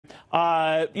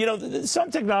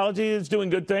Some technology is doing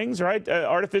good things, right?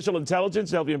 Artificial intelligence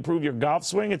to help you improve your golf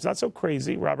swing. It's not so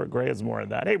crazy. Robert Gray has more of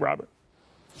that. Hey, Robert.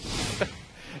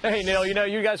 Hey, Neil,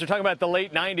 you guys are talking about the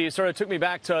late 90s. Sort of took me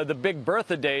back to the Big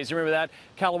Bertha days. You remember that?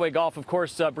 Callaway Golf, of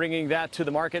course, bringing that to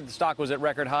the market. The stock was at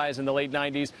record highs in the late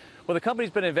 90s. Well, the company's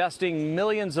been investing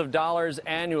millions of dollars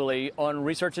annually on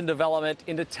research and development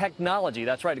into technology.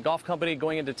 That's right, a golf company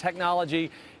going into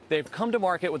technology. They've come to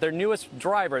market with their newest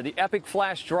driver, the Epic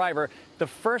Flash driver, the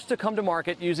first to come to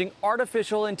market using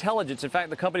artificial intelligence. In fact,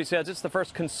 the company says it's the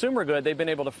first consumer good they've been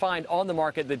able to find on the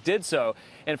market that did so.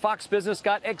 And Fox Business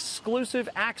got exclusive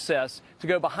access to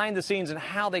go behind the scenes and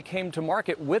how they came to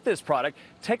market with this product.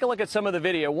 Take a look at some of the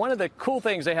video. One of the cool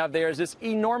things they have there is this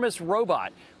enormous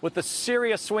robot with the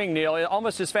serious swing, Neil,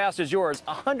 almost as fast as yours,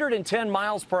 110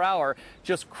 miles per hour,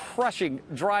 just crushing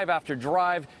drive after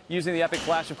drive using the Epic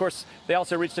Flash. Of course, they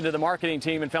also reached into the marketing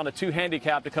team and found a 2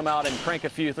 handicap to come out and crank a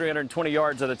few 320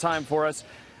 yards at a time for us.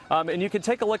 And you can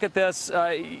take a look at this.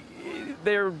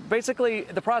 They're basically,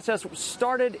 the process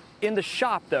started in the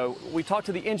shop, though. We talked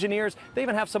to the engineers. They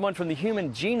even have someone from the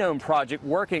Human Genome Project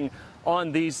working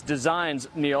on these designs,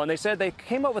 Neil. And they said they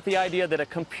came up with the idea that a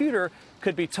computer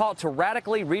could be taught to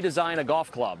radically redesign a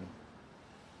golf club.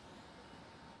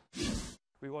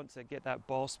 We want to get that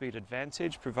ball speed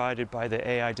advantage provided by the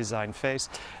AI design face,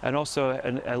 and also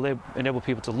enable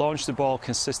people to launch the ball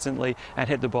consistently and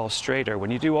hit the ball straighter. When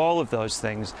you do all of those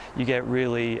things, you get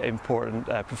really important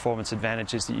performance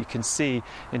advantages that you can see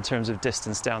in terms of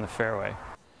distance down the fairway.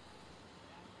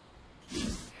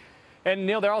 And,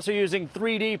 Neil, they're also using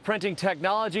 3D printing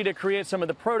technology to create some of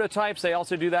the prototypes. They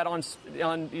also do that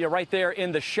on right there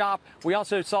in the shop. We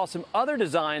also saw some other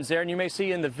designs there, and you may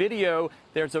see in the video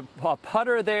there's a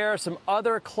putter there, some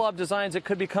other club designs that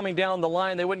could be coming down the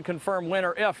line. They wouldn't confirm when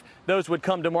or if those would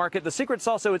come to market. The secret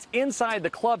sauce, it's inside the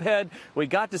club head. We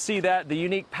got to see that, the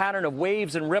unique pattern of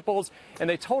waves and ripples. And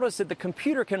they told us that the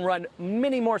computer can run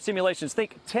many more simulations.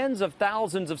 Think tens of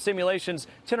thousands of simulations,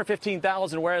 10 or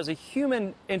 15,000, whereas a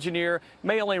human engineer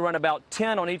may only run about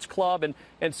 10 on each club.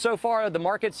 And so far, the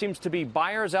market seems to be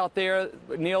buyers out there.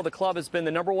 Neil, the club has been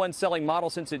the #1 selling model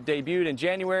since it debuted in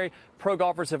January. Pro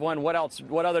golfers have won, what else?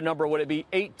 What other number would it be?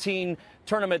 18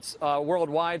 tournaments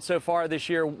worldwide so far this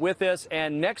year with this.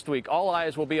 And next week, all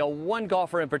eyes will be on one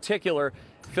golfer in particular.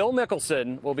 Phil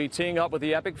Mickelson will be teeing up with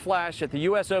the Epic Flash at the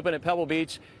U.S. Open at Pebble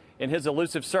Beach in his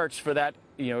elusive search for that,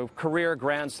 career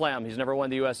Grand Slam. He's never won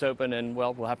the U.S. Open, and,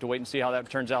 well, we'll have to wait and see how that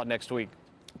turns out next week.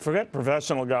 Forget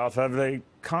professional golf. Have they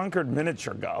conquered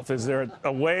miniature golf? Is there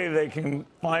a way they can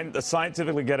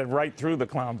scientifically get it right through the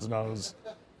clown's nose?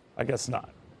 I guess not.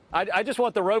 I just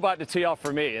want the robot to tee off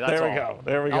for me. That's there we all. go.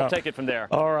 There we go. I'll take it from there.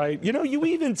 All right. You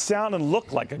even sound and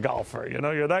look like a golfer.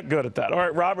 You're that good at that. All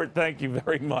right, Robert, thank you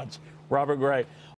very much. Robert Gray.